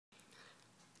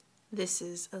This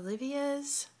is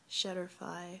Olivia's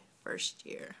Shutterfly first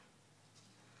year.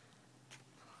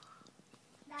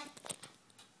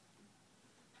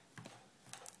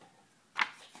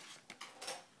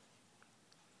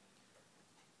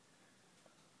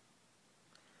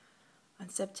 On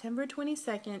September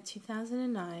 22nd,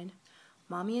 2009,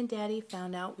 Mommy and Daddy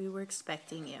found out we were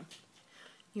expecting you.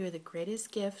 You are the greatest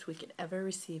gift we could ever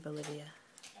receive, Olivia.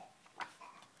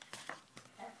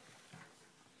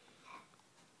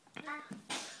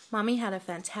 Mommy had a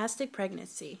fantastic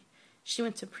pregnancy. She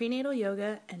went to prenatal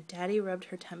yoga and Daddy rubbed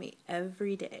her tummy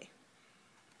every day.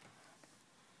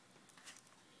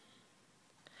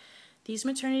 These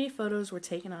maternity photos were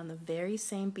taken on the very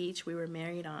same beach we were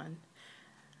married on,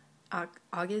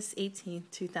 August 18,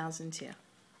 2002.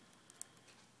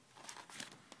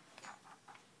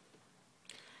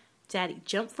 Daddy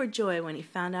jumped for joy when he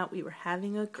found out we were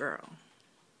having a girl.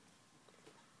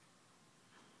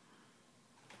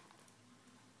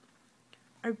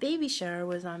 Our baby shower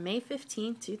was on May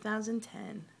 15,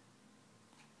 2010.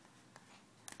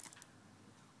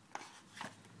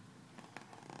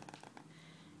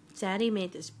 Daddy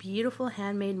made this beautiful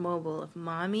handmade mobile of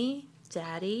Mommy,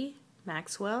 Daddy,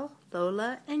 Maxwell,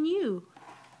 Lola, and you.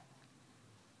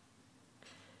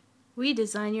 We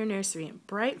designed your nursery in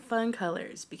bright, fun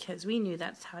colors because we knew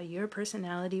that's how your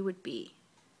personality would be.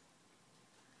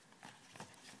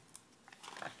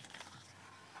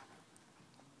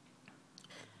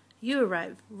 You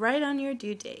arrived right on your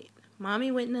due date. Mommy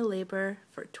went into labor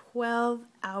for 12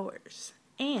 hours,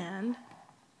 and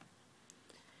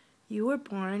you were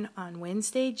born on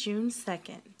Wednesday, June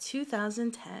 2nd,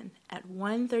 2010 at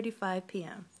 1:35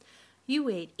 p.m. You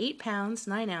weighed 8 pounds,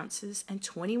 9 ounces, and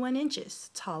 21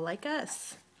 inches, tall like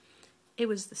us. It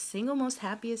was the single most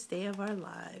happiest day of our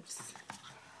lives.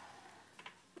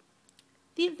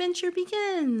 The adventure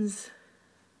begins.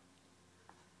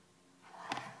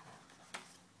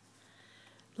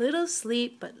 Little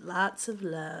sleep, but lots of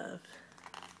love.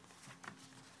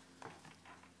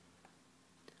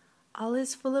 All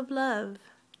is full of love.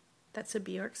 That's a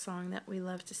Bjork song that we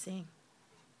love to sing.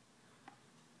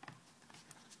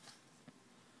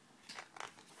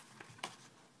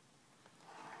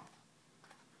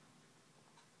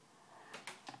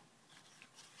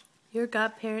 Your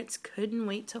godparents couldn't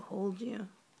wait to hold you.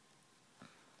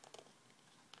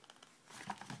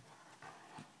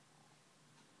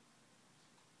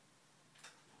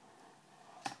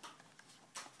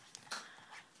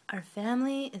 Our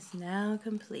family is now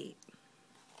complete.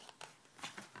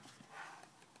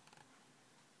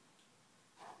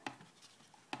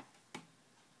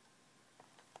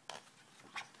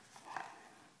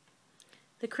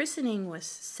 The christening was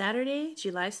Saturday,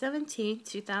 July 17,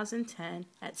 2010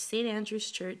 at St.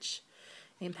 Andrew's Church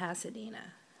in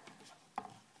Pasadena.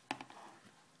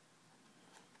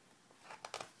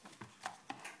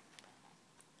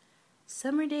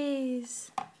 Summer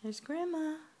days. There's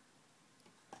Grandma.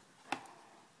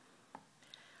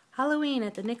 Halloween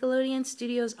at the Nickelodeon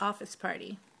Studios office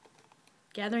party.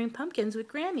 Gathering pumpkins with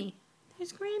Grammy.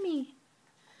 There's Grammy.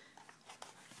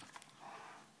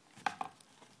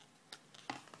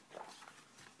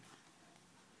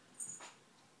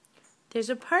 There's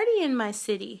a party in my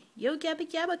city. Yo Gabba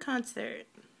Gabba concert.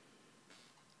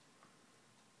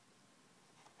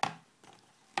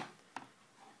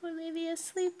 Olivia's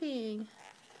sleeping.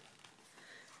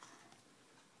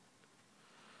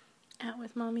 Out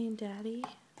with Mommy and Daddy.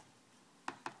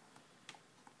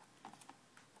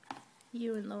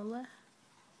 You and Lola.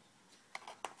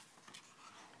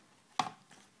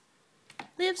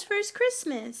 Liv's first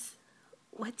Christmas.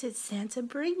 What did Santa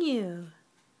bring you?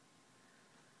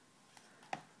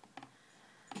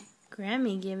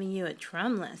 Grammy giving you a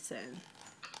drum lesson.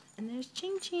 And there's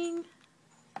Ching Ching.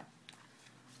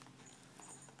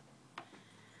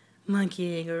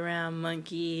 Monkeying around,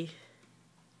 monkey.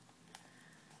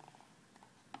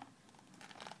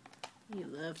 You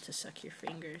love to suck your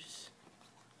fingers.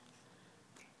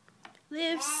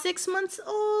 Liv's 6 months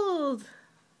old.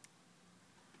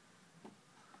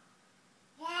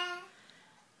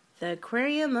 The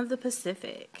Aquarium of the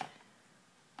Pacific.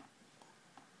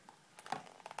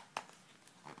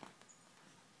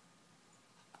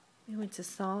 We went to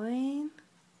Solvang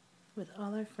with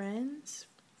all our friends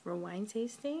for wine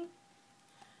tasting.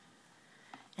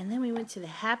 And then we went to the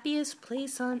happiest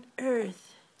place on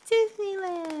earth,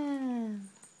 Disneyland.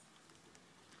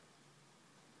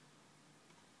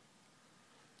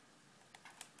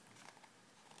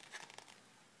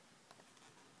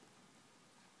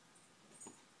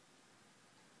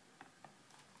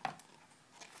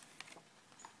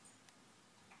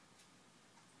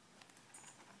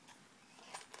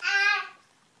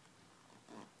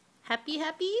 Happy,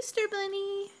 happy Easter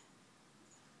Bunny.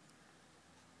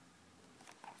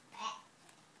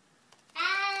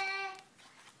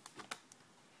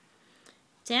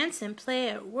 Dance and play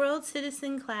at World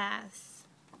Citizen class.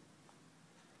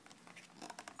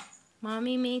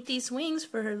 Mommy made these wings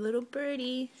for her little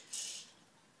birdie.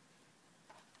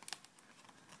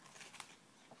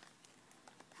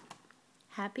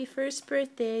 Happy first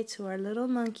birthday to our little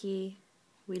monkey.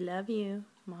 We love you,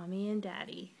 Mommy and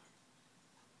Daddy.